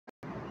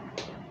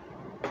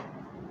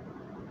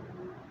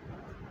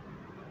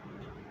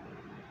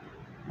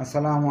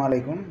আসসালামু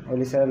আলাইকুম।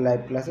 অলি স্যারের লাইভ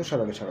ক্লাসে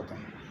সবাইকে স্বাগত।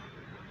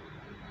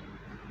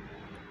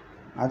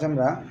 আজ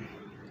আমরা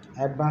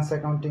অ্যাডভান্স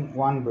অ্যাকাউন্টিং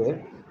 1 বইয়ের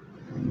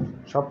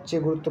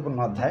সবচেয়ে গুরুত্বপূর্ণ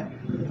অধ্যায়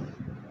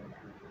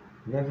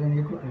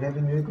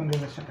রেভিনিউ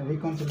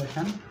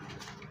রিকনসিলিয়েশন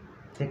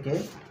থেকে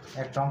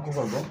একটা অঙ্ক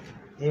করব।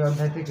 এই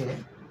অধ্যায় থেকে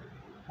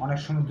অনেক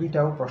সময়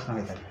দুইটাও প্রশ্ন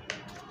হয়ে থাকে,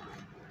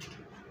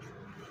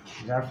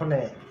 যার ফলে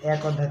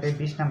এক অধ্যায়তে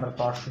 20 নাম্বার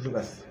পাওয়ার সুযোগ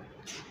আছে।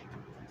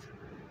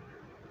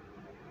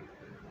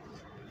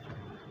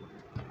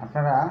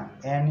 আপনারা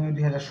এনইউ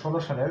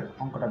 2016 সালের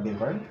অঙ্কটা বের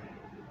করেন।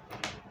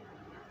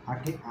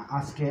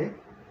 আজকে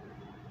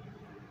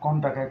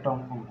কোনটাকে একটা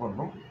অঙ্ক করব,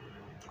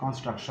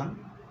 কনস্ট্রাকশন।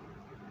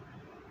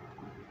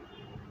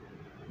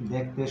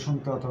 দেখতে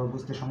শুনতে অথবা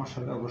বুঝতে সমস্যা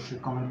হলে অবশ্যই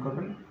কমেন্ট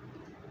করবেন।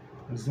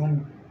 জুম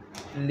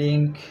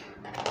লিংক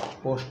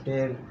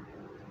পোস্টের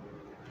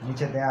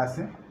নিচে দেওয়া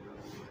আছে,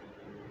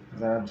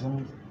 যারা জুম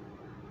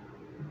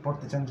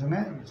পড়তে চান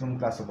জুম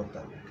ক্লাসও করতে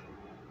হবে।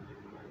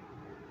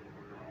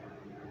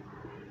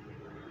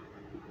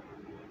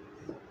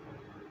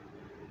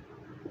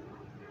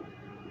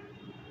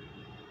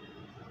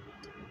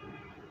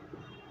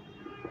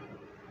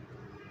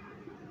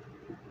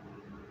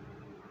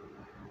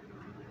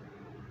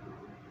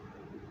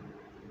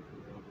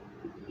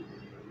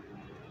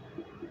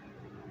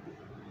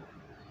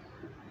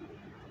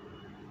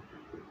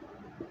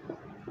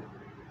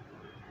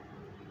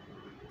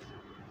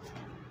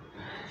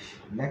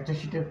 লেকচার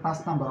শিটের 5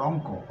 নম্বর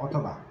অঙ্ক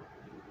অথবা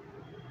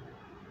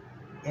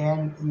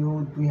এনইউ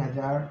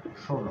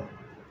 2016,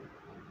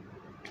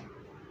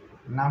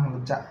 নাম হলো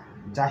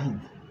জাহিদ।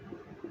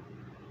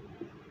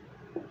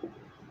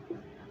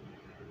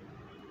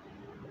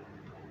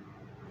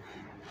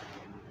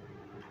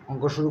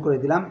 অঙ্ক শুরু করে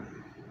দিলাম।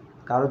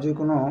 কারো যদি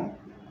কোনো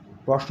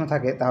প্রশ্ন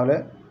থাকে তাহলে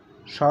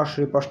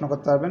সরাসরি প্রশ্ন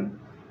করতে পারবেন,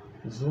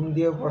 জুম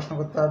দিয়েও প্রশ্ন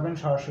করতে পারবেন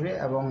সরাসরি,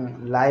 এবং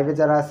লাইভে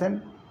যারা আছেন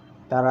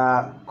তারা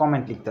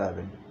কমেন্ট লিখতে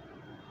পারবেন।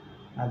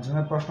 আর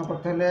জুমে প্রশ্ন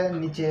করতে হলে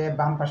নিচে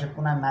বাম পাশে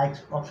কোনায় মাইক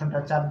অপশনটা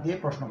চাপ দিয়ে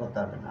প্রশ্ন করতে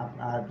পারবেন।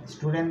 আর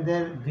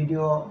স্টুডেন্টদের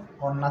ভিডিও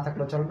অন না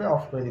থাকলেও চলবে,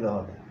 অফ করে দিলেও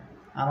হবে।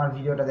 আমার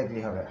ভিডিওটা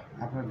দেখলেই হবে,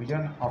 আপনার ভিডিও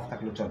অফ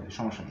থাকলেও চলবে,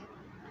 সমস্যা নেই,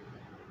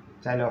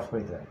 চাইলে অফ করে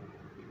দিতে পারেন।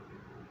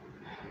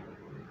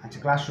 আচ্ছা,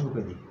 ক্লাস শুরু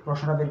করে দিই।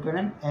 প্রশ্নটা বের করে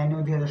নেন। এনইউ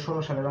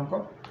 2016 সালের অঙ্ক,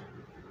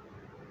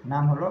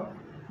 নাম হলো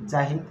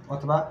জাহিদ,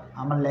 অথবা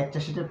আমার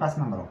লেকচার শিটের 5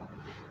 নম্বর অঙ্ক।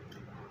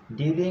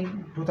 During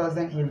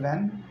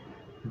 2011,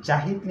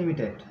 Jahid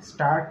Limited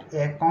start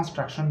a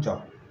construction job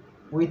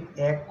with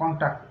a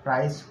contract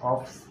price of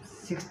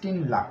 16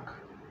 lakh.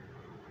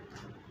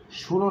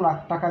 16 lakh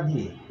টাকা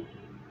দিয়ে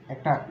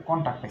একটা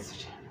কন্ট্রাক্ট পাইছে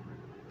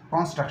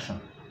কনস্ট্রাকশন,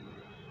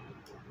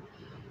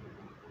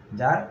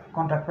 যার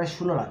কন্ট্রাক্ট প্রাইস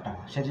 16 লাখ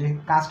টাকা। সে যদি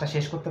কাজটা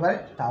শেষ করতে পারে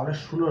তাহলে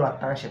 16 লাখ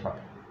টাকা সে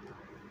পাবে।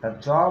 The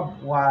job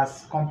was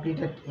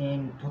completed in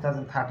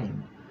 2013।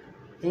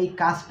 এই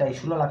কাজটাই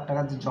 16 লাখ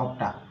টাকার যে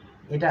জবটা,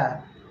 এটা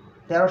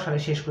 13 সালে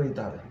শেষ করে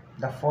দিতে হবে।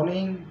 The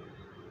following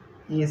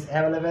is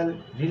available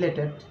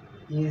related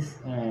is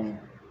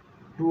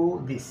to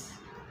this.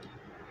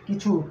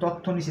 কিছু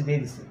তথ্য নিচে দিয়ে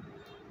দিছে।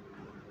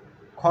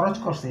 খরচ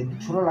করছে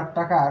 16 লাখ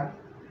টাকার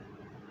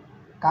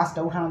কাজটা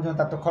উঠানোর জন্য,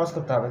 তার তো খরচ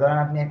করতে হবে। ধরেন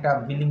আপনি একটা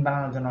বিল্ডিং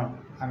বানানোর জন্য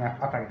আমি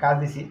আপনাকে কাজ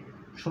দিছি,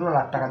 16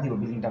 লাখ টাকা দিব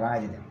বিল্ডিংটা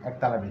বানিয়ে দিলেন,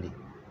 একতলা বিল্ডিং।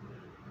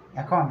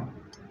 এখন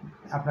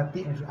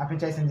আপনি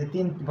চাইছেন যে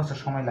 3 বছর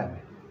সময় লাগবে,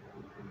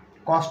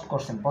 কস্ট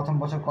করছেন, প্রথম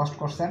বছর কস্ট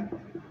করছেন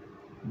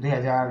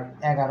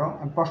 2011।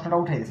 আমি প্রশ্নটা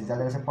উঠে দিয়েছি,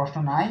 যাদের কাছে প্রশ্ন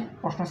নাই,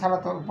 প্রশ্ন ছাড়া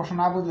তো প্রশ্ন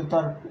না বুঝলে তো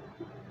আর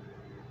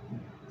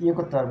ইয়ে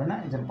করতে পারবে না,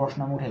 এই জন্য প্রশ্ন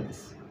আমি উঠে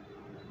দিচ্ছি।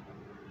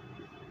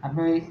 আপনি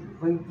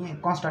ওই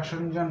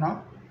কনস্ট্রাকশনের জন্য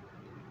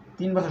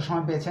 3 বছর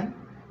সময় পেয়েছেন।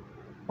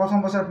 প্রথম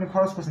বছর আপনি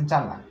খরচ করছেন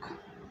 4 লাখ,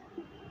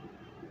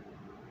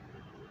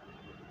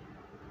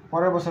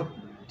 পরের বছর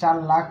 4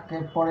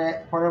 লাখের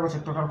পরের বছর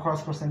টোটাল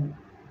খরচ করছেন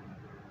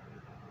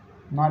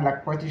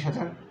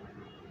 9,35,000।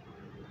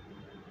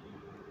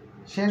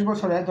 শেষ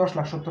বছরে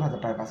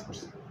 10,70,000 টাকা কাজ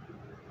করছে।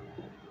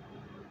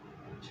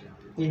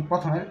 এই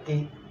প্রথমের এই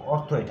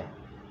অর্থ এটা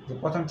যে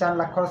প্রথম 4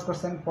 লাখ খরচ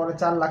করছেন, পরে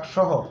 4 লাখ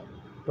সহ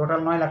টোটাল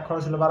 9 লাখ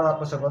খরচ হলো 12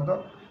 বছর পর্যন্ত।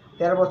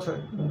 13 বছর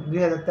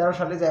 2013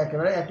 সালে যে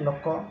একেবারে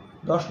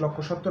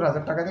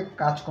 1,10,70,000 টাকা দিয়ে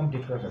কাজ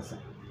কমপ্লিট করে ফেলছে।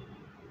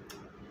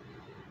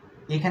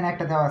 এখানে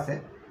একটা দেওয়া আছে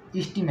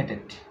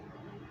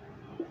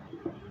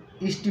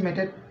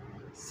এস্টিমেটেড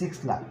 6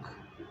 লাখ।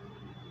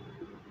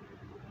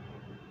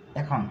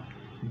 এখন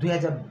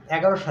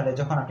 2011 সালে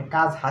যখন আপনি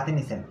কাজ হাতে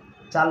নিছেন,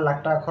 4 লাখ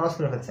টাকা খরচ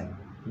করে ফেলছেন,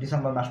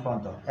 ডিসেম্বর মাস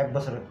পর্যন্ত 1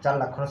 বছরে 4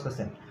 লাখ খরচ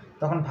করছেন,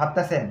 তখন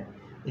ভাবতেছেন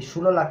এই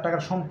 16 লাখ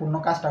টাকার সম্পূর্ণ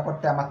কাজটা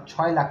করতে আমার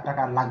 6 লাখ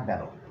টাকা লাগবে।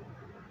 আরও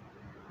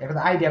এটা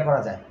তো আইডিয়া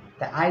করা যায়।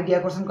 তাই আইডিয়া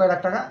করছেন কয় লাখ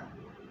টাকা?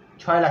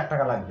 6 লাখ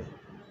টাকা লাগবে।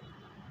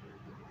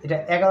 এটা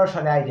 11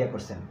 সালে আইডিয়া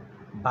করছেন।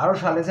 12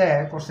 সালে যে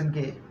করছেন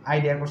কি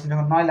আইডিয়া করছেন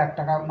যখন 9 লাখ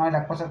টাকা,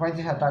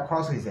 9,35,000 টাকা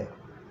খরচ হয়েছে,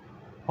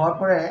 হওয়ার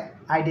পরে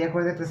আইডিয়া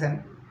করে দেখতেছেন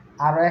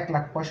আরও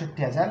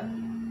 1,65,000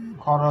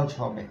 খরচ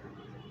হবে।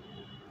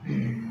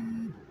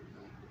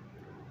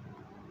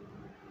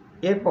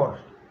 এরপর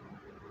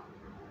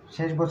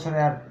শেষ বছরে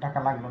আর টাকা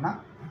লাগলো না।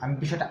 আমি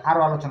বিষয়টা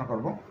আরও আলোচনা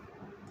করব।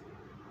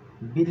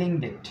 Billing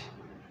date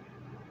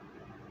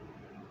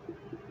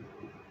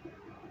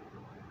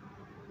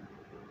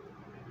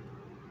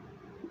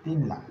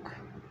 3 lakh.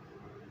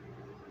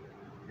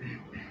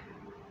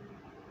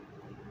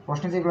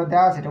 প্রশ্নে যেগুলো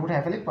দেওয়া আছে এটা উঠে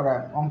ফেলি, পরে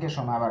অঙ্কের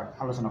সময় আবার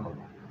আলোচনা করব।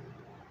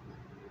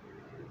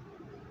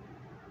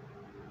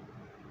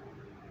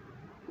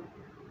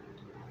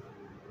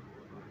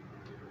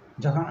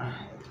 যখন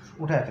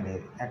উঠে ফেলি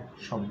এক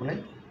সবগুলোই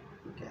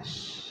ক্যাশ।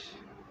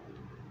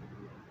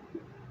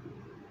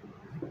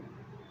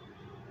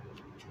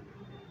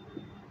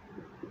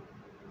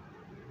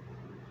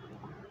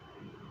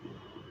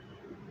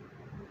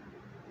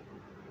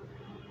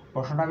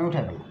 প্রশ্নটা আমি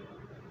উঠে ফেললাম,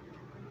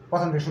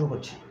 প্রথম থেকে শুরু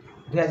করছি।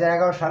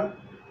 2011 সাল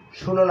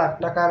 16 লাখ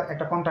টাকার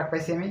একটা কন্ট্রাক্ট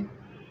পাইছি আমি।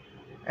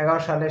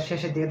 11 সালের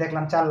শেষের দিকে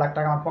দেখলাম 4 লাখ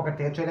টাকা আমার পকেট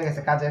থেকে চলে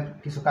গেছে, কাজের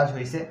কিছু কাজ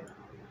হয়েছে,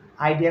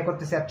 আইডিয়া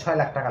করতেছে আর 6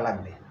 লাখ টাকা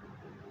লাগবে।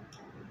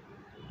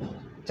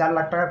 4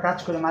 লাখ টাকার কাজ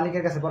করে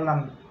মালিকের কাছে বললাম,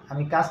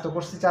 আমি কাজ তো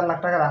করছি 4 লাখ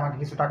টাকার, আমাকে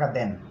কিছু টাকা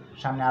দেন,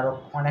 সামনে আরও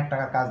অনেক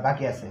টাকার কাজ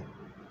বাকি আছে।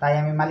 তাই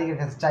আমি মালিকের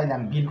কাছে চাইলাম,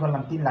 বিল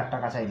করলাম 3 লাখ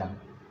টাকা চাইলাম।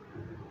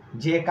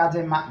 যে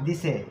কাজে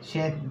দিছে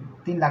সে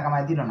 3 লাখ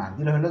আমায় দিল না,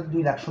 দিল হলো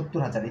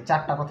 2,70,000। এই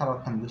 4টা কথার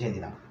অর্থ আমি বুঝিয়ে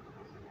দিলাম।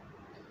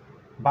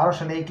 12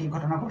 সালে এই কী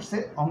ঘটনা ঘটছে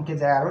অঙ্কে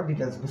যায় আরও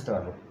ডিটেলস বুঝতে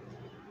পারবো।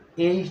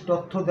 এই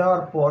তথ্য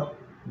দেওয়ার পর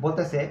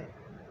বলতেছে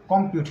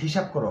কম্পিউট,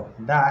 হিসাব করো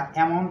the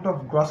amount of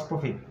gross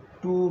profit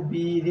two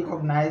be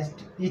recognised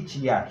each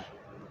year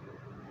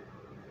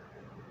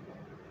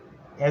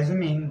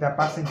অ্যাজুমিং the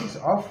percentage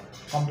of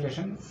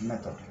computation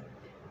method.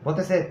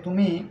 বলতেছে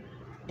তুমি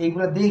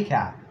এইগুলো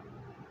দেখা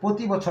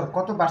প্রতি বছর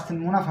কত পার্সেন্ট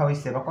মুনাফা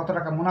হয়েছে বা কত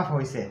টাকা মুনাফা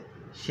হয়েছে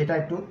সেটা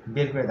একটু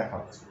বের করে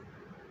দেখাও।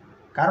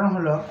 কারণ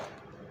হলো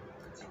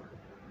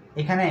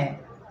এখানে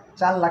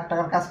 4 লাখ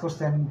টাকার কাজ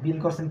করছেন, বিল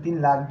করছেন 3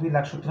 লাখ,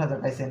 2,70,000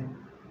 পাইছেন।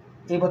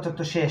 এই বছর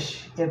তো শেষ,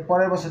 এর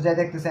পরের বছর যাই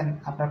দেখতেছেন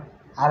আপনার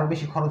আরও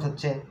বেশি খরচ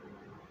হচ্ছে,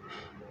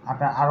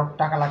 আপনার আরও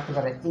টাকা লাগতে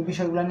পারে। এই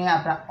বিষয়গুলো নিয়ে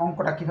আপনার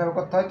অঙ্কটা কীভাবে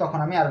করতে হয় তখন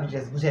আমি আরও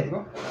ডিটেলস বুঝিয়ে দেবো।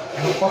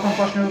 এখন প্রথম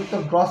প্রশ্নের উত্তর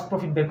গ্রস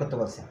প্রফিট বের করতে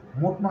বলছে,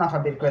 মোট মুনাফা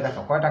বের করে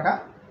দেখো কয় টাকা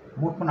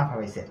মোট মুনাফা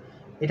হয়েছে।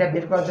 এটা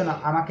বের করার জন্য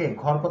আমাকে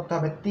ঘর করতে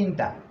হবে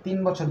 3টা, 3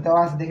 বছর দেওয়া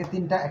আছে দেখে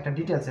 3টা, একটা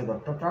ডিটেলসের ঘর,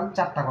 টোটাল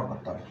 4টা ঘর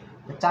করতে হবে।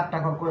 4টা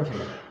ঘর করে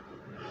ফেলে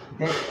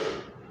দেখ।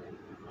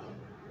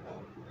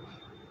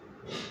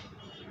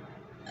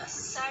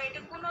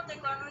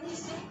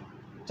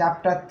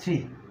 চ্যাপ্টার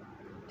 3,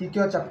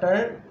 তৃতীয়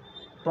চ্যাপ্টারের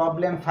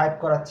প্রবলেম 5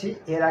 করাচ্ছি।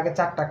 এর আগে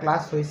 4টা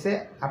ক্লাস হয়েছে,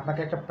 আপনাকে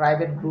একটা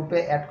প্রাইভেট গ্রুপে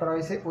অ্যাড করা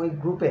হয়েছে, ওই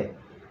গ্রুপে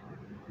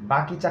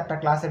বাকি 4টা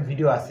ক্লাসের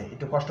ভিডিও আছে,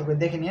 একটু কষ্ট করে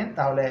দেখে নিন,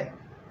 তাহলে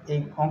এই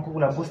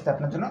অঙ্কগুলো বুঝতে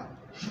আপনার জন্য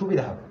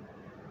সুবিধা হবে।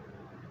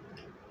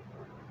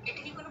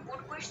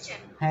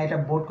 হ্যাঁ, এটা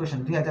বোর্ড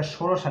কোয়েশ্চেন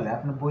 2016 সালে,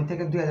 আপনার বই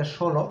থেকে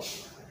 2016,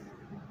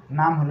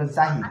 নাম হলো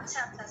জাহিদ।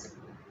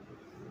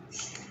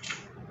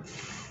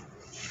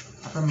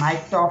 আপনার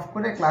মাইকটা অফ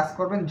করে ক্লাস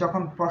করবেন,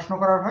 যখন প্রশ্ন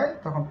করার হয়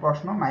তখন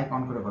প্রশ্ন মাইক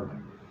অন করে করবেন।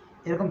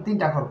 এরকম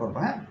 3টা ঘর করবো।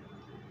 হ্যাঁ,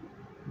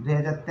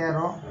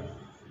 2013,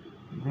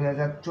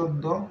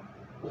 2014,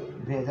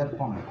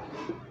 2015।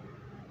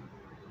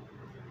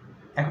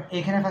 এখন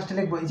এখানে ফার্স্টে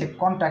লিখবো এই যে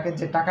কন্ট্রাক্টের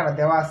যে টাকাটা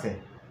দেওয়া আছে,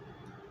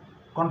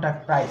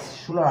 কন্ট্রাক্ট প্রাইস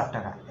 16 লাখ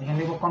টাকা, এখানে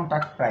লিখবো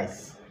কন্ট্রাক্ট প্রাইস।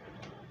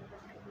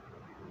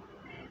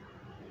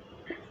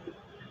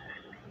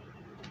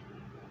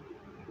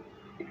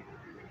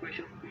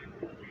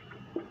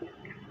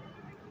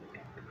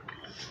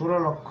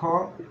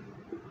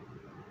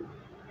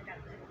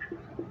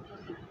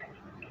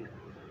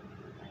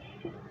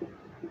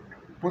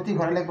 প্রতি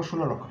ঘরে লিখবো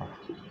 16 লক্ষ টাকা,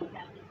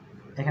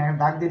 এখানে একটা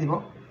দাগ দিয়ে দিব।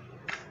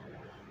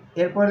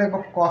 এরপরে লিখবো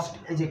কস্ট,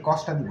 এই যে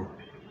কস্টটা দিব,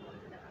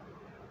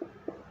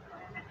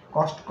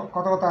 কস্ট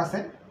কত কত আছে,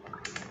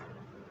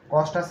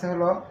 কস্ট আছে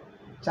হলো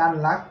 4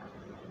 লাখ,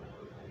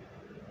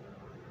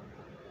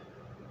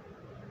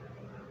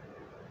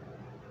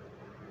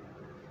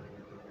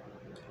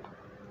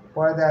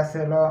 পরে দেওয়া আছে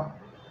হলো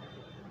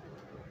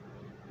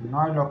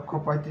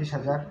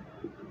 9,35,000,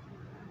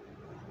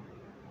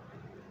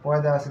 পরে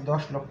দেওয়া আছে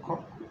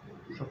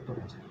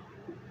 10,70,000।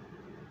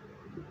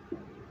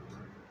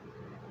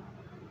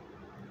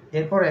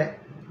 এরপরে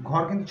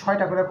ঘর কিন্তু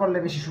 6টা করে করলে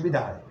বেশি সুবিধা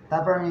হয়,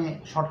 তারপর আমি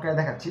শর্টকাটে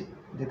দেখাচ্ছি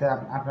যেটা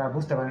আপনারা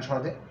বুঝতে পারেন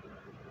সহজে।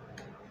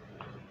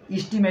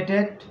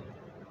 এস্টিমেটেড,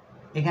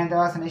 এখানে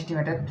দেওয়া আছে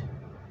এস্টিমেটেড,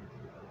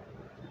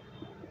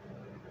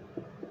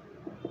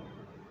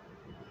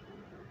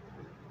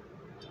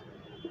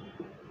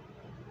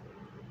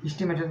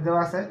 এস্টিমেটেড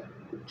দেওয়া আছে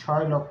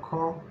 6 লক্ষ,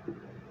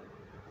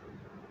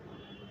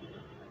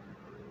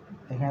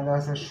 এখানে দেওয়া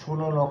আছে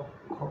 16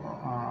 লক্ষ,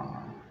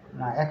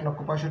 না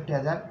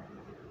 1,65,000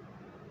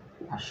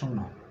 আর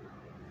 0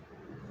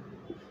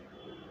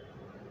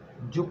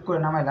 যোগ করে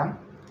নামাইলাম।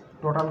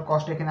 টোটাল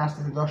কস্ট এখানে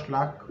আসতেছে 10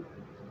 লাখ,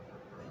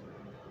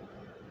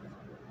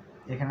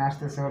 এখানে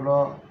আসতেছে হলো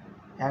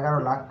 11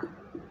 লাখ,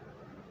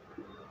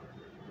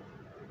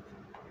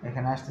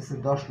 এখানে আসতেছে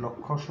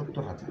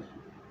 10,70,000।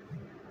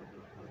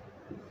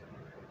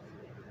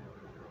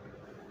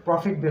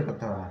 প্রফিট বের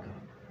করতে হবে আমাকে।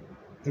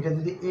 এটা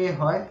যদি এ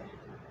হয়,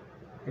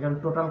 এটা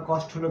টোটাল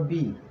কস্ট হলো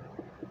বি,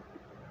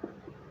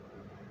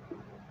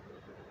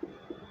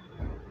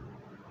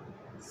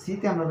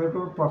 সিতে আমরা বের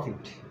করবো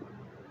প্রফিট।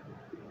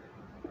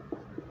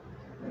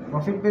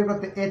 প্রফিট বের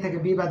করতে এ থেকে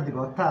বি বাদ দিব,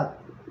 অর্থাৎ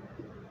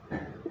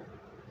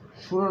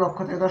 16 লক্ষ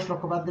থেকে 10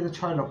 লক্ষ বাদ দিলে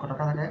 6 লক্ষ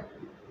টাকা থাকে,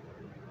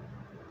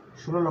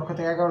 16 লক্ষ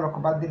থেকে 11 লক্ষ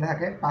বাদ দিলে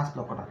থাকে 5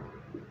 লক্ষ টাকা,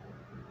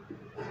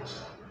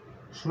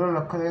 16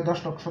 লক্ষ থেকে 10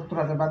 লক্ষ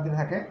 70,000 বাদ দিলে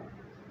থাকে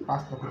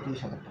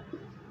 5,30,000 টাকা।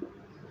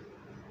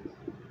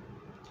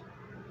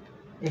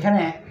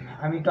 এখানে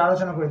আমি একটু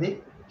আলোচনা করে দিই।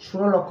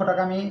 16 লক্ষ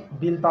টাকা আমি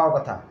বিল পাওয়ার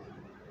কথা,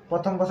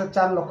 প্রথম বছর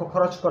 4 লক্ষ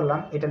খরচ করলাম,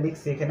 এটা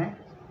লিখছি এখানে।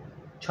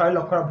 6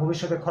 লক্ষ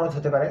ভবিষ্যতে খরচ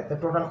হতে পারে, তো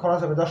টোটাল খরচ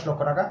হবে 10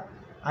 লক্ষ টাকা।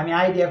 আমি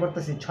আইডিয়া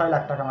করতেছি 6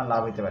 লাখ টাকা আমার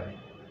লাভ হতে পারে।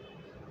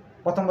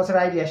 প্রথম বছর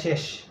আইডিয়া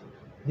শেষ,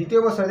 দ্বিতীয়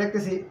বছরে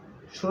দেখতেছি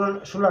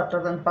 16 লাখ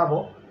টাকা আমি পাবো।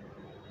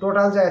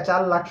 টোটাল যায়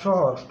 4 লাখ সহ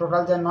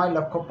টোটাল যায়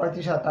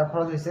 9,35,000 টাকা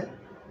খরচ হয়েছে।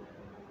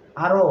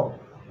 আরও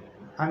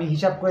আমি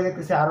হিসাব করে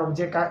দেখতেছি আরও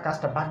যে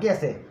কাজটা বাকি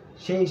আছে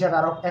সেই হিসাবে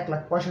আরও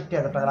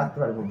 1,65,000 টাকা রাখতে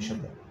পারে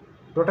ভবিষ্যতে।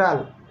 টোটাল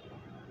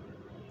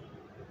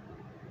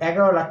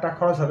 11 লাখ টাকা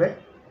খরচ হবে।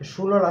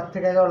 16 লাখ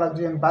থেকে 11 লাখ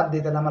যদি আমি বাদ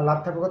দিই তাহলে আমার লাভ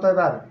থাকবে কত?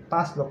 এবার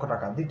 5 লক্ষ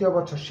টাকা। দ্বিতীয়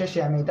বছর শেষে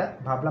আমি এটা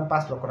ভাবলাম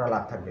 5 লক্ষ টাকা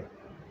লাভ থাকবে।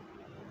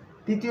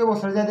 তৃতীয়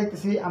বছরে যা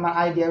দেখতেছি আমার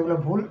আইডিয়াগুলো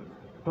ভুল।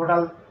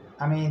 টোটাল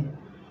আমি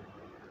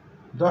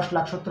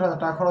 10,70,000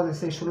 টাকা খরচ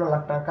হয়েছে 16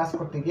 লাখ টাকা কাজ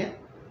করতে গিয়ে,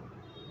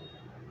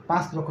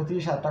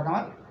 5,30,000 টাকা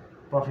আমার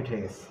প্রফিট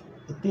হয়ে গেছে।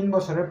 এই 3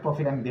 বছরের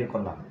প্রফিট আমি বের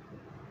করলাম।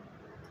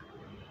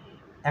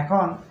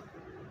 এখন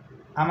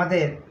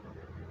আমাদের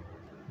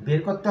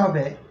বের করতে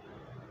হবে,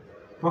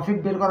 প্রফিট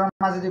বের করার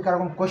মাঝে যদি কারো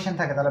কোনো কোয়েশ্চেন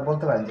থাকে তাহলে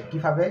বলতে পারেন যে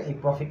কীভাবে এই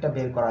প্রফিটটা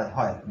বের করা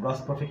হয়, গ্রস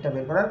প্রফিটটা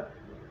বের করার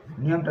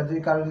নিয়মটা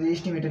যদি কারো যদি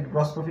এস্টিমেটেড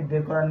গ্রস প্রফিট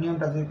বের করার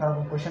নিয়মটা যদি কারো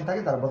কোনো কোয়েশ্চেন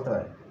থাকে তাহলে বলতে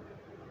পারেন।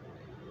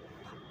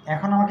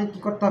 এখন আমাকে কি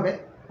করতে হবে?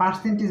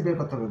 পার্সেন্টেজ বের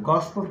করতে হবে।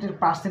 গ্রস প্রফিটের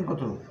পার্সেন্ট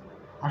কত,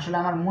 আসলে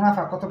আমার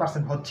মুনাফা কত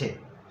পার্সেন্ট হচ্ছে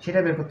সেটা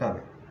বের করতে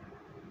হবে।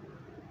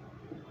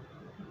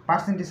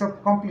 পার্সেন্টেজ অফ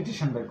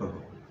কমপ্লিটেশন বের করব,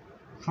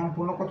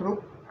 সম্পূর্ণ কতটুকু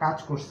কাজ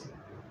করছি।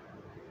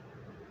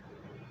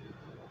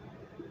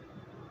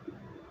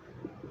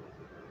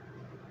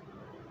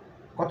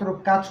 কতটুকু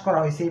কাজ করা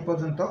হয়েছে এই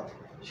পর্যন্ত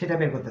সেটা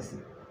বের করতেছি।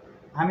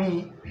 আমি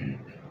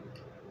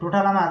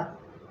টোটাল আমার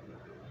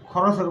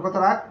খরচ হবে কত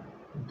লাখ?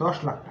 10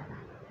 লাখ টাকা।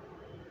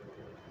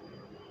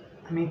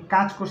 আমি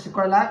কাজ করছি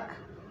কয় লাখ?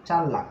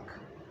 4 লাখ।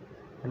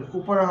 তাহলে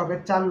উপরে হবে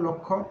 4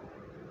 লক্ষ,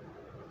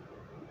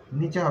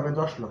 নিচে হবে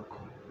 10 লক্ষ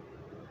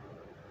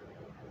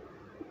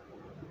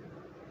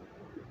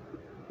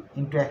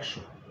ইন্টু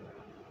 100,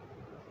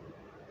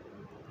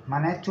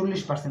 মানে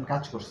 40%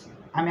 কাজ করছি।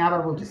 আমি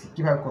আবার বলতেছি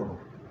কিভাবে করব।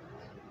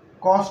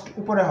 কস্ট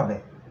উপরে হবে,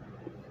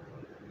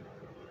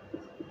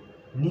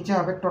 নিচে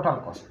হবে টোটাল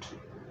কস্ট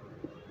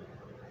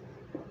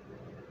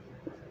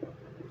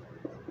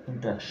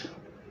ইন্টু 100।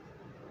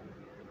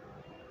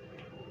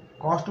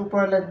 কস্ট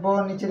উপরে লিখবো,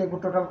 নিচে লিখবো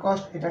টোটাল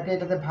কস্ট,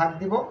 এটাতে ভাগ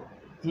দিব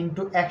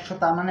ইন্টু 100।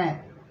 তার মানে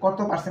কত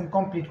পার্সেন্ট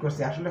কমপ্লিট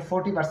করছি? আসলে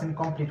 40%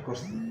 কমপ্লিট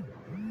করছি।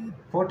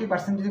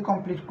 40% যদি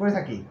কমপ্লিট করে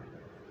থাকি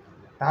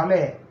তাহলে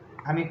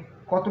আমি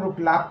কতটুকু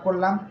লাভ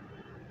করলাম?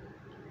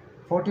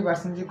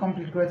 40% যদি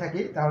কমপ্লিট করে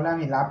থাকি তাহলে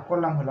আমি লাভ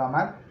করলাম হলো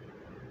আমার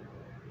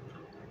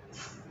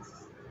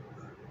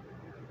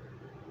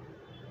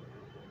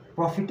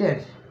প্রফিটের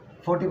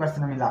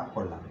 40% আমি লাভ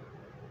করলাম।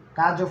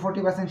 কাজও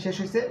 40% শেষ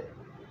হয়েছে,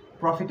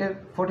 প্রফিটের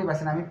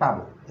 40% আমি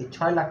পাবো। এই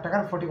 6 লাখ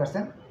টাকার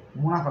 40%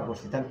 মুনাফা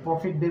করছি। তাহলে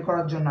প্রফিট বের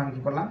করার জন্য আমি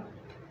কী করলাম?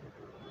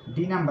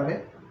 ডি নাম্বারে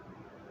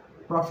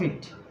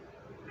প্রফিট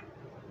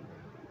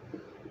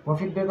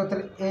বের করতে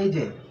হলে এই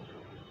যে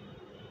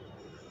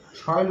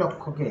 6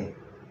 লক্ষকে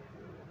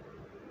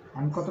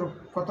আমি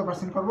কত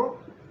পার্সেন্ট করবো?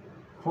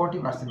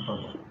 40%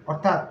 করবো।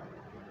 অর্থাৎ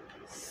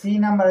সি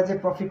নাম্বারে যে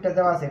প্রফিটটা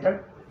দেওয়া আছে এটার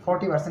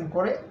 40%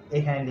 করে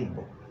এখানে লিখব।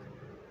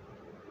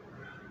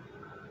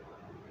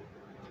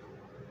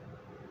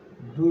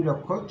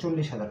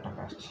 2,40,000 টাকা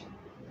আসছে।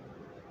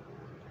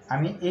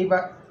 আমি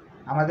এইবার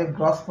আমাদের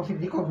গ্রস প্রফিট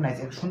রিকগনাইজ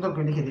একটু সুন্দর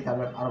করে লিখে দিই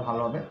তাহলে আরও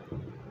ভালো হবে।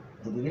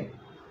 এদিকে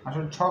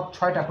আসলে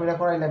 6টা করে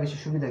করাইলে বেশি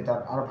সুবিধা হতো,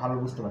 আরও ভালো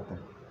বুঝতে পারতেন।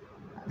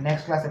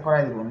 নেক্সট ক্লাসে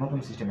করাই দেবো নতুন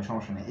সিস্টেমে,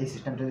 সমস্যা নেই। এই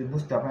সিস্টেমটা যদি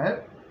বুঝতে আপনাদের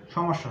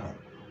সমস্যা হয়,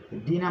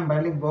 ডি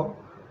নাম্বারে লিখব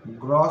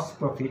গ্রস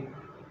প্রফিট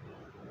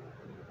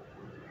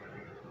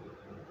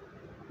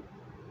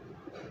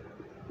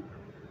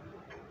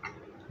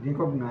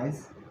রিকগনাইজ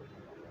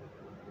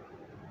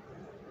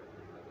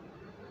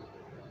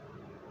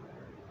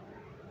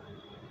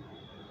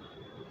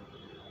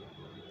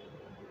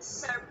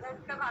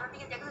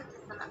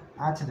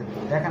আচ্ছা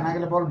দেখুন, দেখা না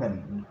গেলে বলবেন,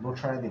 বোর্ড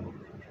সরাই দেব।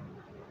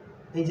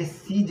 এই যে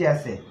সি যে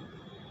আছে,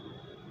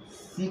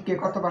 সি কে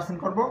কত পার্সেন্ট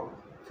করব?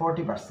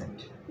 40%।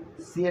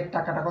 সি এর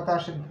টাকাটা কত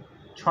আসে?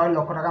 6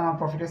 লক্ষ টাকা আমার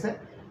প্রফিট আছে।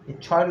 এই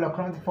 6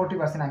 লক্ষের মধ্যে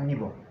 40% আমি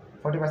নিব।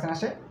 40%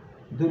 আসে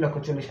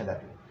 2,40,000।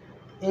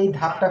 এই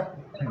ধাপটা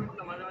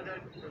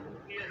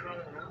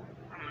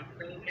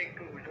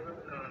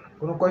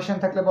কোনো কোয়েশ্চেন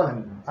থাকলে বলেন,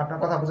 আপনার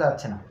কথা বোঝা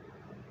যাচ্ছে না।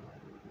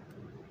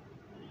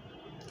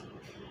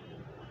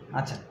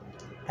 আচ্ছা,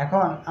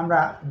 এখন আমরা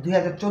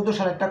 2014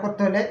 সালেরটা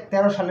করতে হলে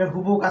 13 সালের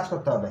হুবহু কাজ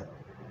করতে হবে।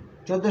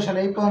 14 সালে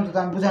এই পর্যন্ত তো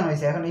আমি বোঝানো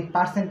হয়েছে। এখন এই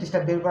পার্সেন্টেজটা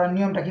বের করার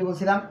নিয়মটা কি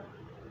বলছিলাম?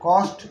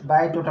 Cost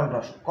by total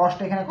gross. Cost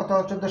এখানে কত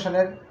 14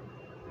 সালের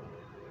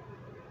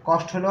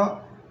কস্ট হলো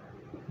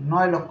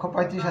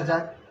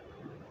 9,35,000।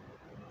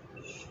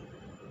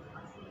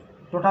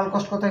 টোটাল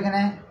কস্ট কত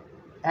এখানে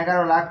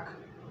 11 লাখ।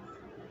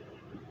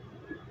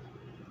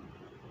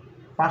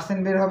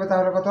 পার্সেন্ট বের হবে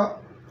তাহলে কত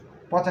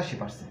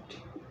 85%।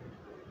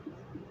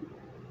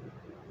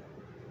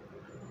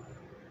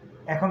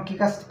 এখন কি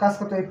কাজ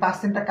করতে এই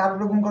পার্সেন্টটা কার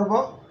উপরে গুণ করবো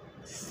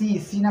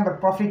সি নাম্বার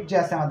প্রফিট যে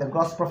আছে আমাদের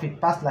গ্রস প্রফিট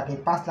 5 লাখ, এই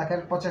 5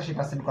 লাখের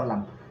 85% করলাম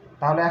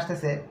তাহলে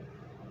আসতেছে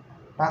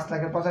 5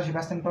 লাখের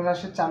 85% করলে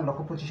আসে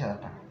 4,25,000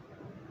 টাকা।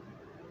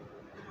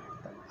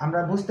 আমরা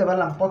বুঝতে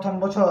পারলাম প্রথম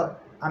বছর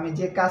আমি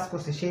যে কাজ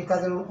করছি সেই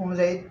কাজের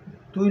অনুযায়ী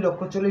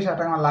 2,40,000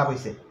 টাকা আমার লাভ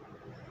হয়েছে।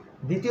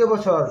 দ্বিতীয়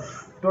বছর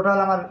টোটাল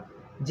আমার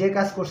যে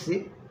কাজ করছি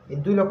এই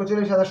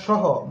 2,40,000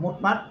 সহ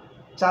মোটমাট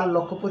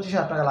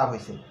 4,25,000 টাকা লাভ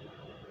হয়েছে।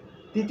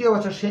 তৃতীয়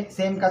বছর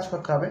সেম কাজ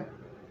করতে হবে।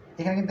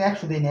 এখানে কিন্তু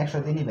 100 দিইনি, 100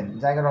 দিয়ে নেবেন,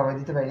 জায়গার অভাবে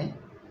দিতে পারিনি।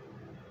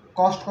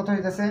 কস্ট কত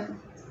হইতেছে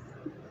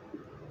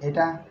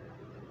এটা,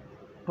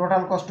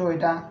 টোটাল কস্টও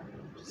এটা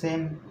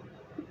সেম,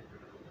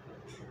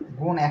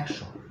 গুণ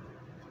 100,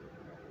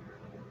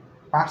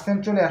 পার্সেন্ট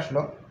চলে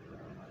আসলো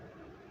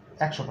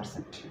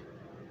 100%।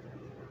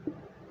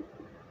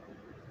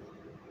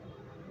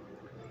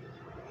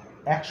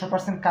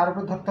 100% কার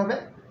উপর ধরতে হবে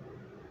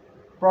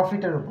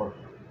প্রফিটের উপর।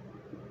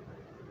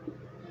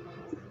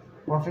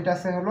 প্রফিট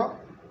আছে হলো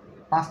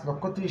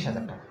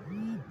 5,30,000 টাকা।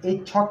 এই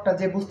ছকটা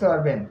যে বুঝতে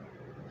পারবেন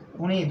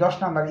উনি 10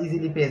 নাম্বার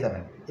ইজিলি পেয়ে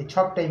যাবেন। এই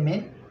ছকটাই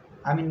মেন।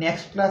 আমি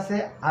নেক্সট ক্লাসে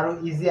আরও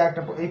ইজি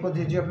একটা, এই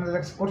পদ্ধতি যদি আপনাদের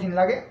কাছে কঠিন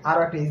লাগে আরও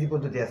একটা ইজি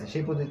পদ্ধতি আছে,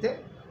 সেই পদ্ধতিতে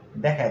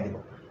দেখায় দেব।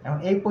 এখন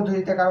এই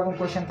পদ্ধতিতে কারো কোনো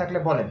কোয়েশ্চেন থাকলে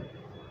বলেন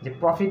যে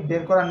প্রফিট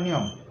বের করার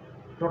নিয়ম,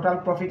 টোটাল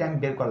প্রফিট আমি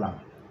বের করলাম।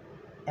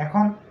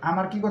 এখন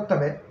আমার কি করতে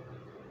হবে,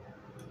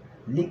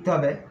 লিখতে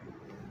হবে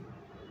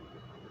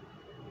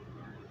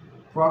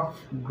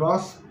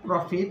gross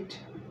profit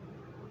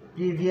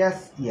previous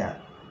year,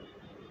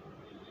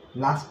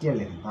 last year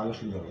লেখেন তাহলে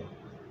সুবিধা হবে।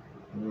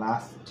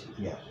 লাস্ট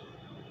ইয়ার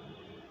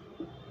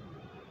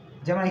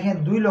যেমন এখানে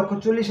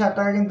 2,40,000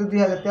 টাকা কিন্তু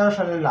 2013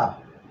 সালের লাভ,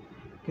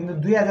 কিন্তু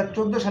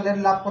 2014 সালের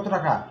লাভ কত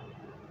টাকা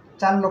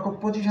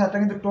 4,25,000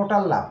 টাকা কিন্তু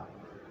টোটাল লাভ।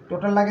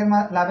 টোটাল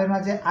লাভের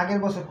মাঝে আগের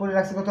বছর করে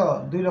রাখছে কত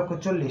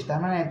 2,40,000, তার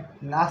মানে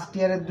লাস্ট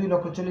ইয়ারের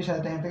 2,40,000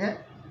 টাকা থেকে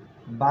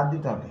বাদ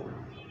দিতে হবে।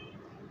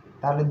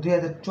 তাহলে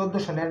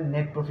 2014 সালের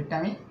নেট প্রফিটটা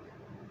আমি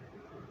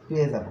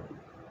পেয়ে যাব।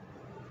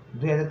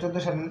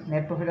 2014 সালের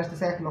নেট প্রফিট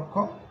আসতেছে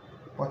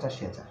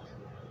 1,85,000।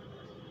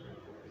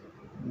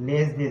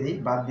 লেস দিয়ে দিই,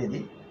 বাদ দিয়ে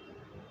দিই।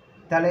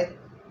 তাহলে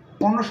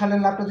 15 সালের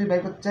লাভটা যদি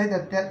বের করতে চাই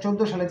তাহলে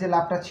 14 সালে যে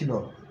লাভটা ছিল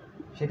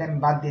সেটা আমি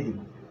বাদ দিয়ে দিব।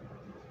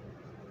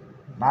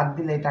 বাদ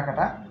দিলে এই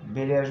টাকাটা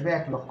বেরিয়ে আসবে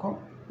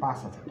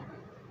 1,05,000 টাকা।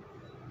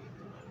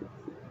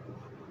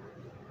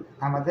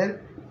 আমাদের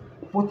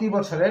প্রতি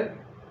বছরের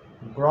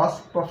গ্রস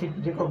প্রফিট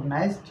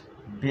রিকগনাইজড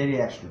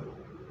বেরিয়ে আসলো।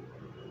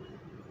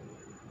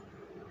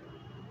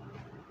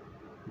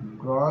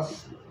 গ্রস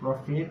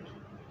প্রফিট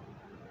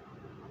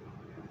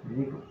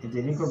যে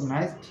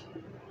রিকগনাইজড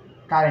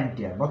কারেন্ট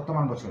ইয়ার,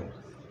 বর্তমান বছরের।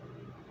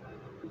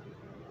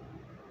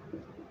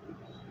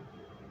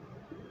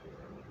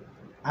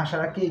 আশা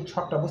রাখি এই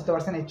ছকটা বুঝতে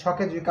পারছেন। এই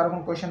ছকে যদি কারো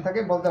কোনো কোয়েশ্চেন থাকে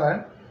বলতে পারেন।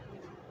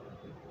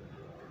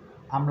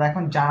 আমরা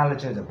এখন জার্নালে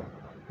চলে যাব।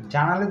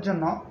 জার্নালের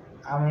জন্য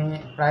আমি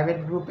প্রাইভেট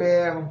গ্রুপে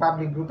এবং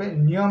পাবলিক গ্রুপে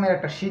নিয়মের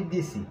একটা শীট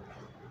দিয়েছি,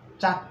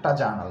 4টা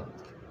জার্নাল।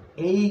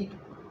 এই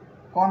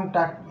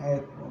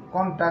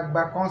কন্ট্রাক্ট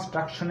বা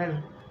কনস্ট্রাকশনের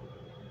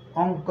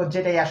অঙ্ক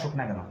যেটাই আসুক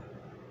না কেন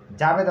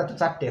জাবেদা তো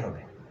 4টে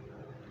হবে।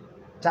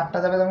 4টা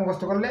জাবেদা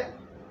মুখস্থ করলে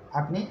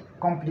আপনি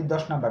কমপ্লিট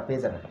 10 নাম্বার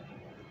পেয়ে যাবেন।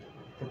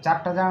 তো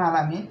 4টা জার্নাল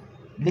আমি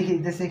লিখে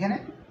দিতেছি এখানে,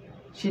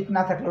 শীট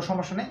না থাকলেও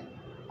সমস্যা নেই,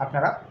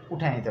 আপনারা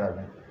উঠে নিতে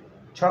পারবেন।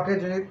 ছকে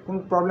যদি কোনো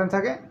প্রবলেম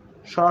থাকে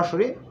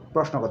সরাসরি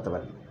প্রশ্ন করতে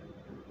পারেন।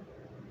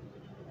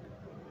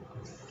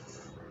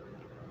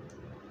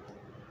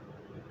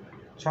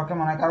 ছকে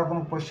মনে হয় কারো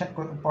কোনো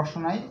প্রশ্ন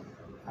নাই।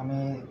 আমি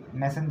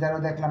মেসেঞ্জারও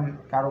দেখলাম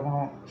কারো কোনো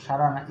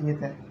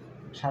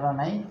সারা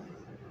নাই,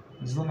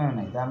 জুমেও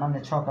নাই, তার মানে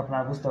ছক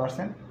আপনারা বুঝতে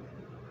পারছেন।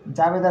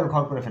 জাবেদার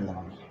ঘর করে ফেললাম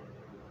আমি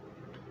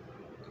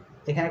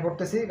এখানে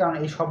করতেছি, কারণ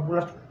এই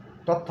সবগুলো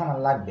তথ্য আমার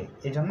লাগবে,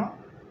 এই জন্য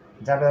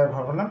জাবেদার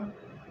ঘর করলাম।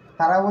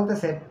 তারা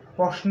বলতেছে,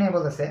 প্রশ্নে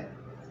বলতেছে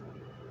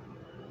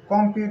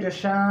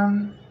computation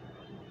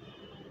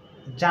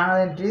journal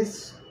entries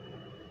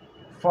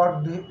for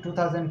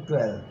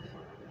 2012,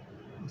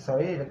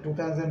 sorry এটা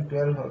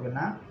 2012 হবে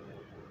না,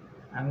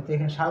 আমি তো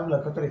এখানে সালগুলো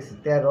কত লিখছি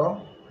 13,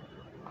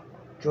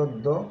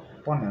 14,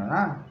 15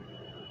 না,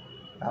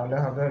 তাহলে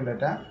হবে হলো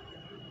এটা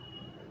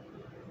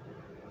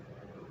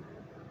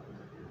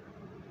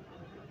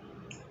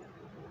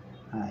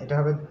এটা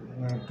হবে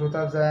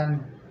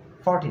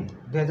 2014,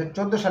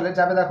 2014 সালের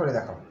জাবেদা করে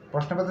দেখাও।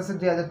 প্রশ্ন বলতেছে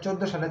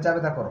 2014 সালের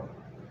জাবেদা করো।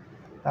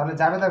 তাহলে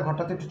জাবেদার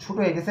ঘরটা তো একটু ছোটো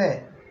হয়ে গেছে,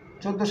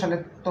 14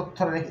 সালের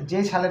তথ্যটা রেখে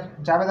যেই সালের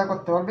জাবেদা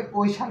করতে পারবে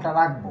ওই সালটা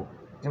রাখবো,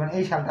 যেমন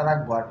এই সালটা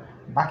রাখবো, আর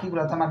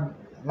বাকিগুলো তো আমার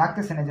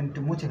লাগতেছে না, যেন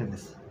একটু মুছে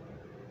ফেলতেছি।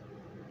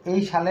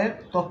 এই সালের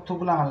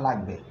তথ্যগুলো আমার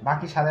লাগবে,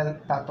 বাকি সালের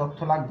তথ্য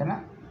লাগবে না।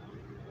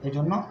 এই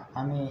জন্য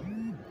আমি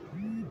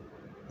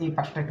এই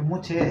পাশটা একটু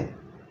মুছে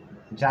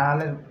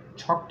জার্নালের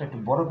ছকটা একটু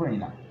বড় করে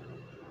নিলাম,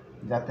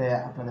 যাতে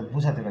আপনাদের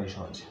বোঝাতে পারি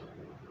সহজে।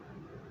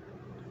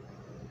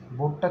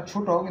 বোর্ডটা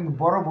ছোট, কিন্তু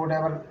বড় বোর্ডে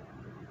আবার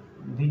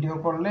ভিডিও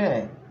করলে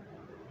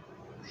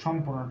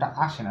সম্পূর্ণটা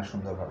আসে না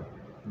সুন্দরভাবে,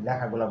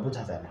 লেখাগুলো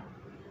বোঝা যায় না।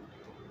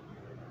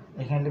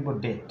 এখানে লিখব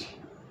ডেট,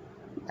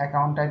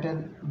 অ্যাকাউন্ট টাইটেল,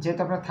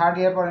 যেহেতু আপনারা থার্ড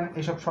ইয়ার পড়েন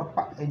এইসব সব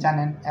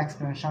জানেন,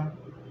 এক্সপ্লেনেশন,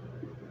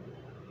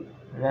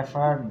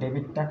 রেফার,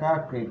 ডেবিট টাকা,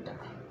 ক্রেডিট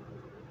টাকা।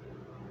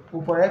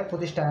 উপরে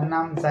প্রতিষ্ঠানের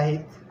নাম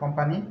জাহিদ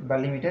কোম্পানি বা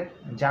লিমিটেড,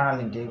 জার্নাল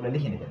এন্ট্রি, এগুলো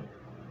লিখে নেবেন।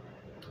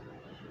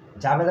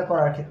 জাবেদা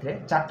করার ক্ষেত্রে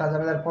 4টা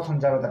জাবেদার প্রথম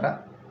জাবেদাটা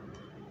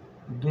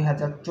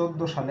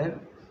 2014 সালের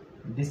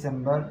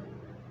ডিসেম্বর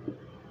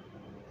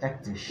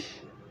 31,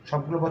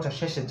 সবগুলো বছর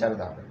শেষের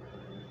জাবেদা হবে।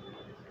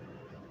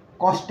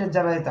 কস্টের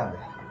জাবেদা দিতে হবে,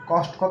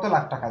 কস্ট কত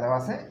লাখ টাকা দেওয়া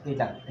আছে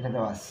এটা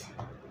দেওয়া আছে।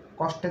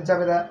 কস্টের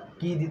জাবেদা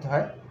কি দিতে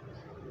হয়?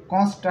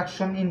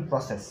 কনস্ট্রাকশন ইন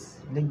প্রসেস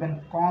লিখবেন,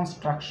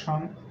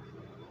 কনস্ট্রাকশন।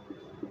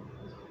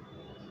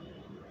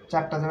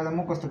 4টা জাবেদা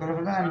মুখস্থ করে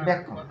ফেলবেন, আমি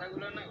ব্যাখ্যা।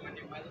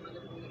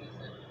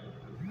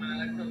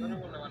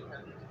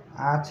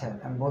 আচ্ছা,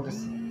 আমি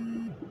বলতেছি।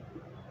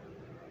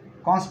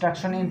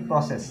 Construction in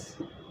process,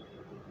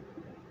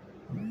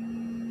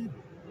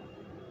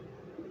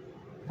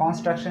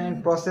 construction in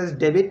process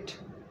debit.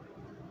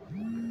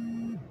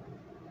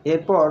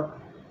 এরপর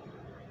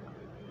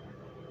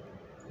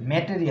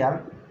ম্যাটেরিয়াল,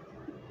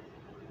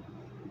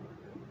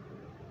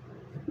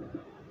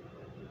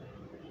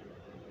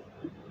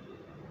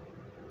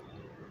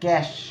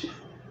 ক্যাশ,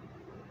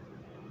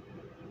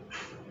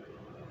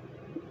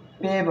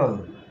 পেয়েবল,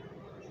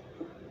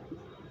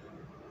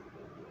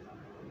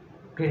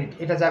 ক্রেডিট,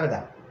 এটা জাবেদা।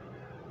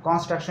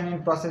 Construction in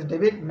process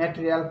debit,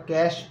 material,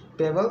 cash,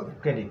 payable,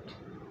 credit.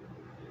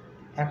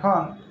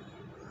 এখন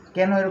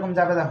কেন এরকম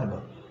জাবেদা হলো?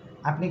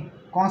 আপনি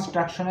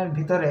কনস্ট্রাকশনের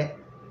ভিতরে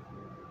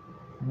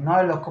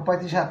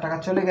 9,35,000 টাকা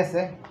চলে গেছে,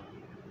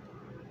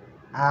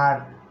 আর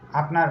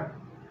আপনার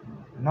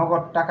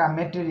নগদ টাকা,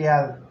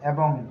 মেটেরিয়াল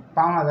এবং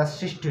পাওনাদার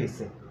সৃষ্টি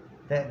হয়েছে।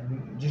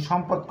 যে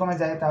সম্পদ কমে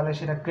যায় তাহলে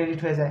সেটা ক্রেডিট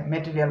হয়ে যায়,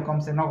 মেটেরিয়াল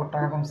কমছে, নগদ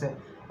টাকা কমছে,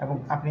 এবং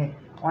আপনি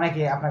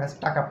অনেকে আপনার কাছে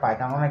টাকা পায়,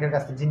 কারণ অনেকের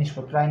কাছে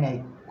জিনিসপত্র নেই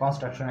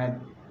কনস্ট্রাকশনে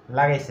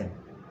লাগাইছেন।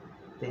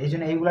 তো এই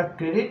জন্য এইগুলার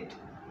ক্রেডিট।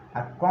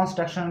 আর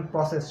কনস্ট্রাকশন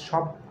প্রসেস,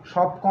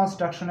 সব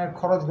কনস্ট্রাকশনের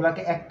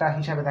খরচগুলোকে একটা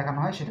হিসাবে দেখানো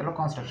হয়, সেটা হলো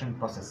কনস্ট্রাকশন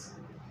প্রসেস।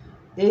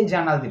 এই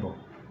জার্নাল দিব।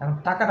 এখন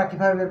টাকাটা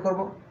কীভাবে বের করব?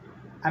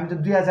 আমি তো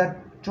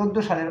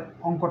 2014 সালের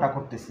অঙ্কটা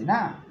করতেছি না,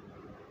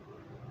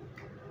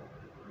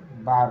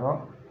 12,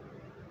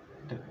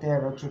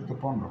 13, 14,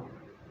 15,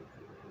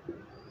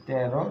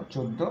 13,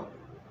 14,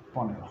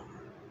 15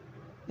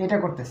 এটা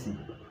করতেছি।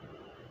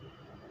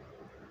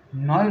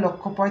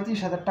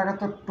 9,35,000 টাকা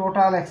তো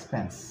টোটাল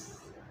এক্সপেন্স।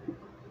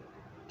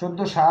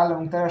 14 সাল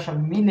এবং 13 সাল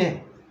মিলে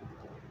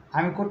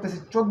আমি করতেছি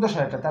 14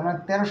 সালটা, তার মানে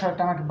 13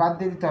 সালটা আমাকে বাদ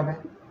দিয়ে দিতে হবে।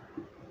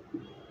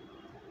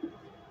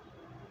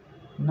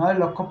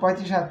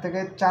 9,35,000 থেকে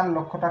 4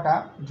 লক্ষ টাকা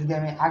যদি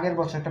আমি আগের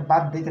বছরটা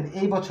বাদ দিই, তাহলে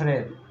এই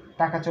বছরের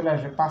টাকা চলে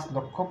আসবে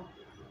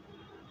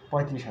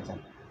 5,35,000।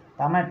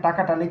 তার মানে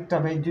টাকাটা লিখতে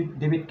হবে এই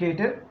ডেবিট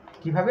ক্রেডিটের।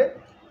 কীভাবে?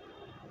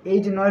 এই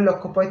যে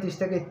 9,35,000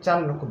 থেকে 4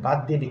 লক্ষ বাদ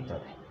দিয়ে লিখতে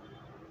হবে,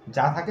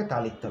 যা থাকে তা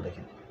লিখতে হবে।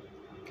 এখানে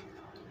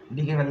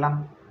লিখে ফেললাম।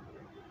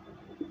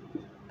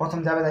 প্রথম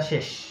জাবেদা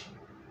শেষ।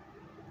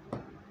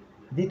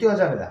 দ্বিতীয়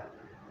জাবেদা,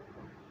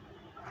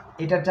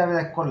 এটার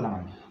জাবেদা করলাম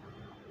আমি।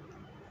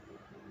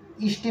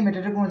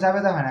 এস্টিমেটেডের কোনো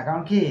জাবেদা হয় না,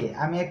 কারণ কি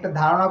আমি একটা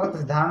ধারণা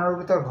করতেছি, ধারণার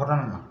ভিতর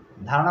ঘটনা না,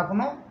 ধারণা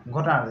কোনো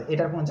ঘটনা,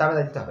 এটার কোনো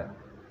জাবেদা দিতে হবে না।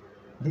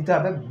 দিতে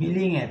হবে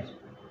বিলিংয়ের।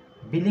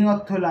 বিলিং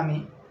অর্থ হলো আমি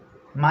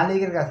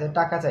মালিকের কাছে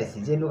টাকা চাইছি,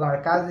 যে লোক আমার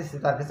কাজ দিচ্ছে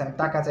তার কাছে আমি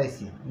টাকা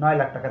চাইছি, 9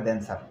 লাখ টাকা দেন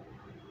স্যার।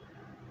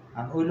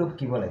 আর ওই লোক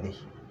কী বলে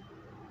দেখি,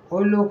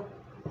 ওই লোক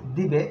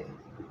দিবে।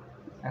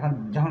 এখন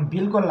যখন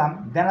বিল করলাম,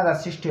 দেনাদার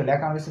সৃষ্টি হলো,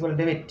 অ্যাকাউন্ট রিসিভেবল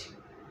ডেবিট।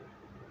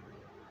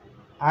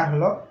 আর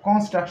হলো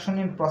কনস্ট্রাকশন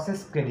ইন প্রসেস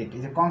ক্রেডিট।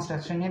 এই যে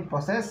কনস্ট্রাকশন ইন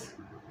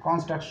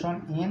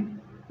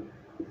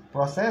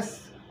প্রসেস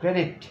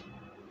ক্রেডিট,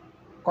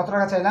 কত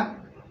টাকা চাইলাম?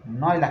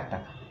 9 লাখ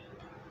টাকা।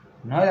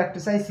 9 লাখ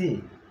টাকা চাইছি,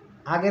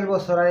 আগের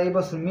বছর আর এই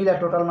বছর মিলে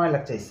টোটাল 9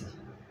 লাখ চাইছি।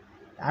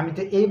 আমি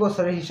তো এই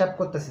বছরের হিসাব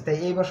করতেছি, তাই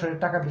এই বছরের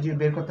টাকা যদি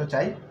বের করতে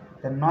চাই,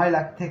 তাই 9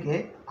 লাখ থেকে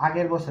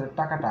আগের বছরের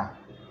টাকাটা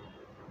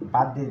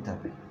বাদ দিয়ে দিতে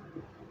হবে।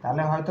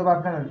 তাহলে হয়তো বা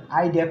আপনারা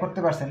আইডিয়া করতে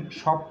পারছেন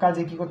সব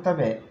কাজে কী করতে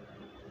হবে।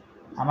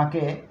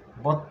 আমাকে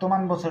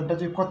বর্তমান বছরটা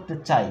যদি করতে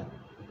চাই,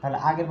 তাহলে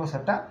আগের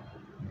বছরটা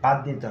বাদ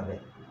দিতে হবে,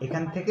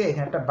 এখান থেকে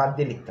এখানটা বাদ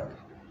দিয়ে লিখতে হবে।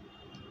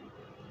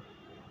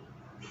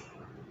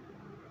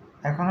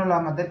 এখন হলো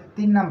আমাদের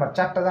 3 নাম্বার,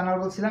 4টা জানার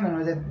বলছিলাম, এর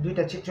মধ্যে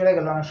 2টা চলে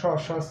গেল, অনেক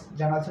সহজ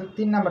জানা ছিল।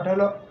 3 নাম্বারটা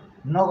হলো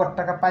নগদ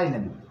টাকা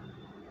পাইলেন।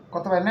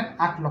 কত পাইলেন?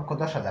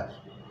 8,10,000।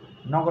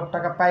 নগদ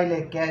টাকা পাইলে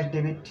ক্যাশ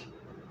ডেবিট।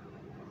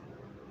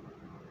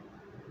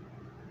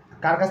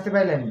 কার কাছ থেকে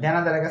পাইলেন?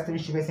 দেনাদারের কাছ থেকে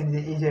নিশ্চয়ই পেয়েছেন, যে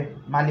এই যে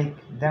মালিক,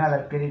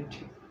 দেনাদার, ক্রেডিট।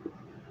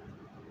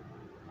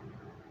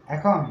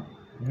 এখন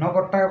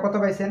নগদ টাকা কত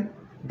পাইছেন?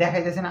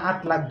 দেখাইতেছেন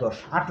 8,10,000।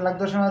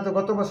 8,10,000 মানে তো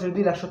গত বছর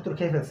 2,70,000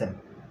 খেয়ে ফেলছেন।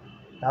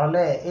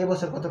 তাহলে এই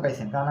বছর কত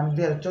পাইছেন? কারণ আমি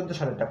 2014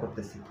 সালেরটা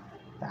করতেছি।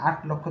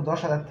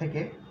 8,10,000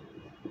 থেকে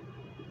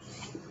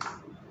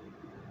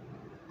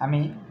আমি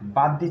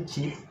বাদ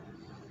দিচ্ছি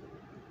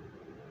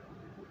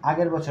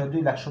আগের বছর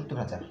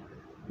 2,70,000,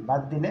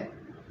 বাদ দিলে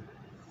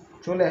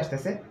চলে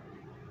আসতেছে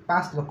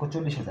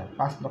 5,40,000।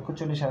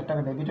 5,40,000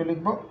 টাকা ডেবিটও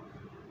লিখব,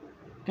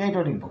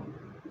 ক্রেডিটও লিখব।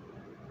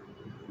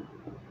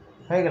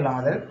 হয়ে গেল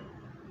আমাদের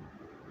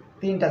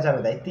 3টা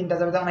জাবেদা। এই 3টা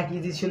জাবেদা অনেক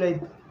ইজি ছিল, এই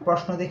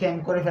প্রশ্ন দেখে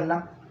আমি করে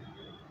ফেললাম।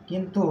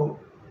 কিন্তু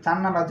 4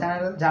 নাম্বার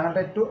জানাটা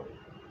একটু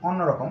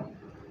অন্যরকম।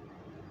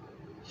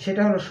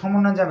 সেটা হলো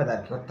সমন্বয় জাবেদা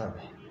আর কি করতে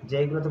হবে, যে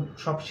এগুলো তো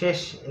সব শেষ,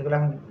 এগুলো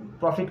এখন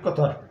প্রফিট কত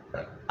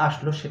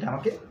আসলো সেটা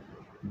আমাকে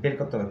বের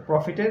করতে হবে।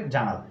 প্রফিটের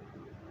জার্নাল।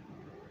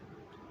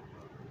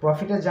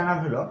 প্রফিটের জার্নাল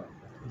হলো,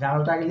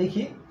 জার্নালটা আগে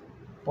লিখি,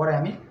 পরে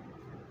আমি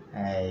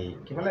এই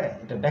কী বলে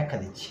এটা ব্যাখ্যা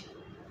দিচ্ছি।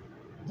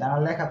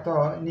 জার্নাল লেখা তো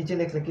নিচে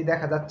লিখলে কি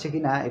দেখা যাচ্ছে কি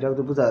না এটাও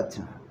তো বোঝা যাচ্ছে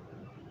না।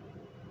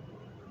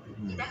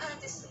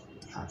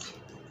 আচ্ছা,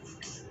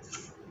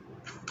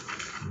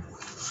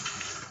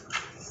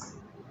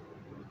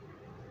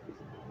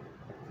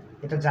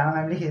 এটা জার্নাল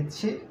আমি লিখে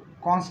দিচ্ছি,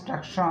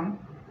 construction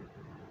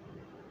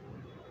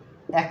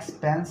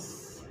expense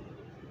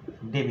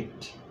debit,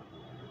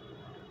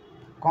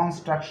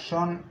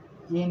 construction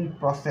in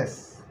process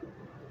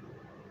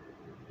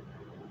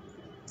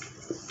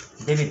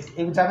debit.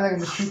 এই জায়গাটা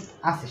কিন্তু শীট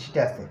আছে, শীটে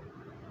আছে।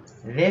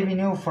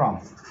 রেভিনিউ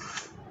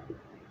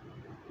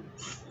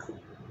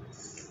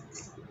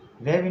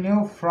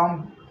ফ্রম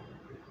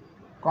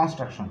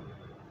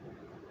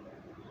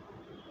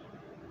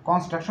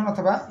কনস্ট্রাকশন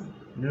অথবা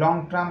লং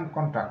টার্ম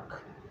কন্ট্রাক্ট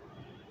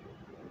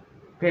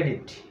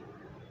ক্রেডিট।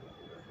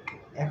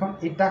 এখন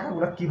এই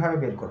টাকাগুলো কিভাবে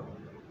বের করব?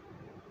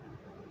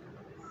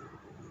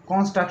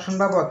 কনস্ট্রাকশন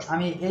বাবদ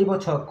আমি এই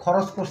বছর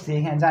খরচ করছি,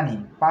 এখানে জানি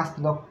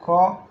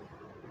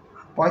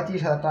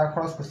 5,35,000 টাকা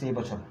খরচ করছি এই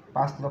বছর।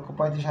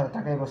 5,35,000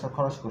 টাকা এই বছর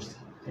খরচ করছি,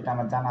 এটা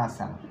আমার জানা আছে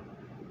আমার।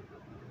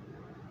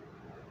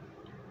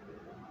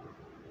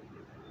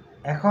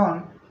 এখন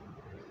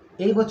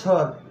এই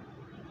বছর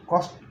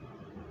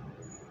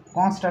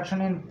কনস্ট্রাকশন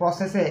ইন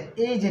প্রসেসে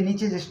এই যে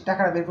নিচে যে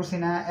টাকাটা বের করছি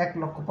না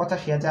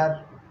 1,85,000,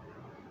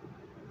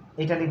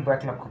 এটা লিখবো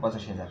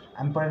 1,85,000।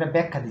 আমি পরে এটা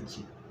ব্যাখ্যা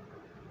দিচ্ছি।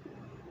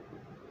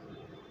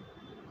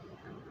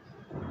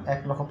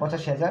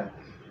 1,85,000।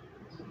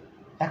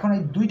 এখন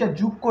এই দুইটা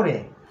যোগ করে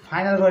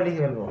ফাইনাল করে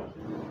লিখে ফেলবো।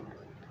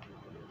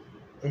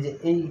 এই যে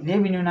এই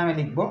রেভিনিউ নামে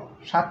লিখবো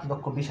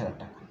 7,20,000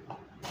 টাকা।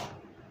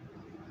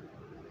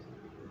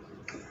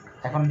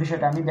 এখন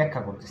বিষয়টা আমি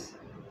ব্যাখ্যা করতেছি।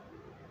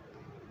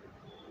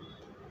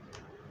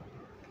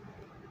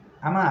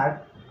 আমার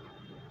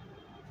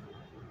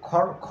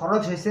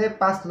খরচ হয়েছে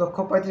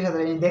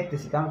 5,35,000, আমি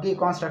দেখতেছি, কারণ কি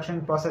কনস্ট্রাকশন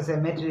প্রসেসে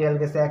মেটেরিয়াল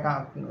গেছে,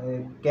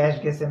 ক্যাশ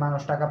গেছে,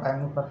 মানুষ টাকা পায়,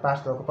 মোট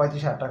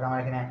 5,35,000 টাকা আমার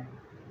এখানে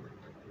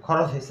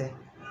খরচ হয়েছে।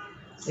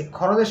 এই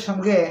খরচের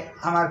সঙ্গে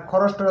আমার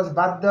খরচ টরচ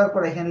বাদ দেওয়ার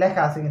পরে এখানে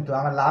লেখা আছে কিন্তু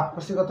আমার লাভ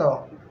করছি কত,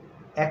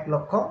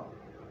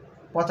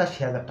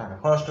 1,85,000 টাকা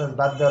খরচ টরচ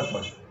বাদ দেওয়ার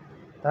পর।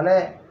 তাহলে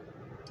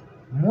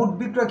মোট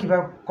বিক্রয়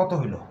কীভাবে কত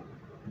হইল?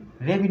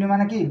 রেভিনিউ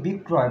মানে কি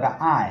বিক্রয় বা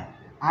আয়,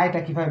 আয়টা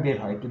কীভাবে বের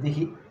হয় একটু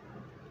দেখি।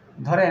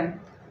 ধরেন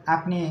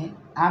আপনি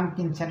আম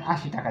কিনছেন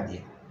 80 টাকা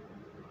দিয়ে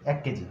 1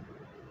 কেজি,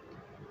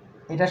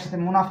 এটার সাথে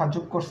মুনাফা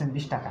যোগ করছেন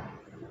 20 টাকা,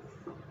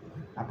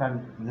 আপনার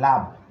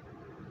লাভ।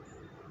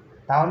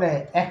 তাহলে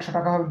 100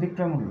 টাকা হবে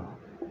বিক্রয় মূল্য।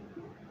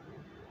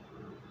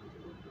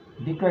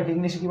 বিক্রয়কে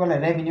ইংলিশে কী বলে?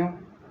 রেভিনিউ।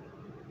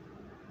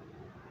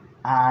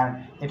 আর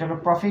এটা হলো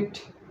প্রফিট।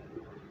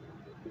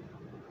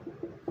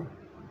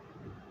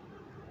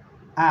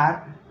 আর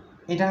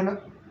এটা হলো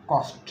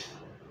কস্ট।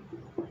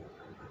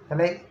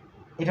 তাহলে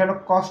এটা হলো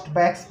কস্ট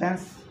বা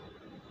এক্সপেন্স,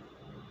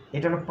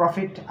 এটা হলো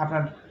প্রফিট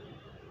আপনার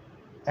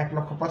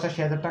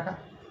 1,85,000 টাকা।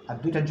 আর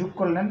দুইটা যোগ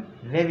করলেন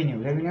রেভিনিউ।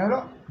 রেভিনিউ হলো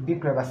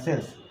বিক্রয় বা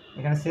সেলস।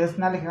 এখানে সেলস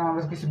না লিখে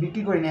আমরা কিছু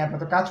বিক্রি করি নি, আপনার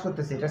তো কাজ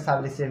করতেছি, এটা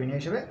সার্ভিস রেভিনিউ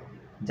হিসেবে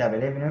যাবে।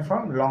 Revenue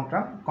from long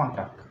term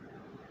contract.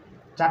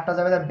 4টা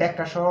যাবে, তার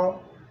ব্যাখ্যা সহ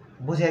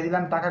বুঝিয়ে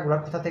দিলাম টাকাগুলো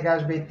কোথা থেকে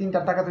আসবে। এই 3টা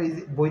টাকা তো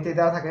বইতে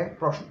দেওয়া থাকে,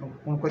 প্রশ্ন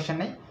কোনো কোয়েশ্চেন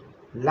নেই।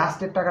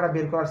 লাস্টের টাকাটা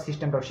বের করার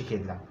সিস্টেমটাও শিখিয়ে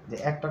দিলাম, যে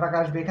একটা টাকা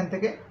আসবে এখান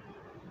থেকে,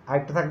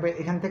 আরেকটা থাকবে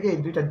এখান থেকে, এই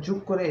দুইটা যোগ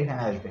করে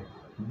এখানে আসবে।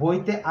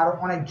 বইতে আরও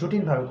অনেক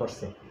জটিলভাবে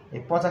করছে,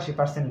 এই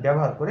 85%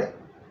 ব্যবহার করে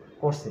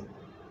করছে।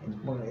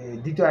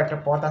 দ্বিতীয় একটা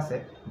পথ আছে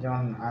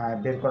যেমন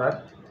বের করার,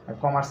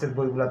 কমার্সের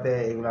বইগুলোতে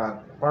এগুলা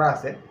করা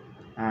আছে।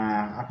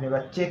 আপনি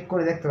এবার চেক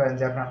করে দেখতে পারেন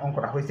যে আপনার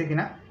অঙ্কটা হয়েছে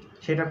কিনা,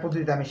 সেটার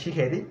পদ্ধতিতে আমি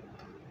শিখিয়ে দিই।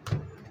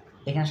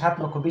 এখানে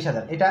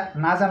 7,20,000, এটা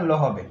না জানলেও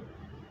হবে,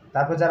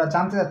 তারপর যারা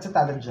জানতে যাচ্ছে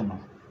তাদের জন্য।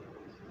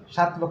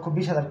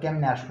 7,20,000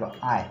 কেমনে আসলো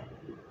আয়,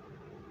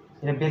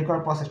 এটা বের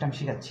করার প্রসেসটা আমি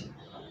শিখাচ্ছি।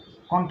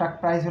 কন্ট্রাক্ট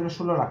প্রাইস হলো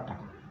 16 লাখ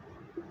টাকা,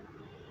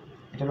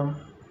 এটা হলো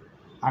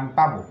আমি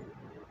পাবো।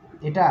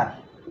 এটার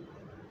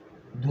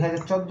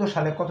 2014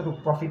 সালে কতটুকু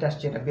প্রফিট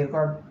আসছে এটা বের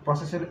করার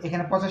প্রসেস হলো,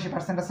 এখানে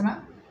 85% আছে না,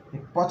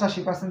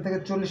 85% থেকে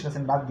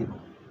 40% বাদ দিব,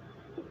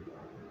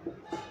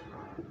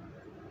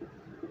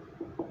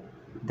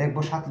 দেখবো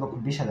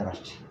 7,20,000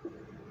 আসছে।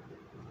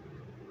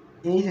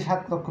 এই যে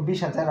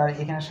 7,20,000 আর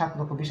এখানে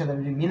 7,20,000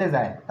 যদি মিলে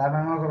যায় তার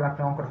মানে মনে করবেন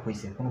আপনার অঙ্কটা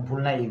হয়েছে, কোনো ভুল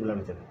নাই এইগুলোর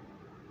ভিতরে।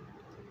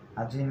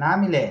 আর যদি না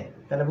মিলে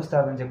তাহলে বুঝতে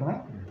পারবেন যে কোনো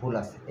ভুল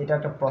আছে। এটা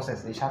একটা প্রসেস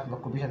এই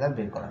 7,20,000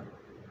 বের করার।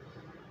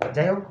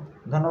 যাই হোক,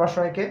 ধন্যবাদ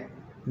সবাইকে।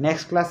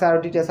 নেক্সট ক্লাসে আরও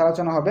ডিটেলস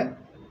আলোচনা হবে।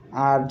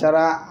 আর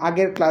যারা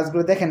আগের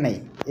ক্লাসগুলো দেখেন নাই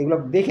এগুলো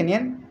দেখে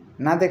নিন,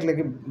 না দেখলে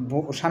কি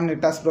সামনের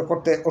ক্লাসগুলো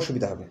করতে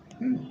অসুবিধা হবে।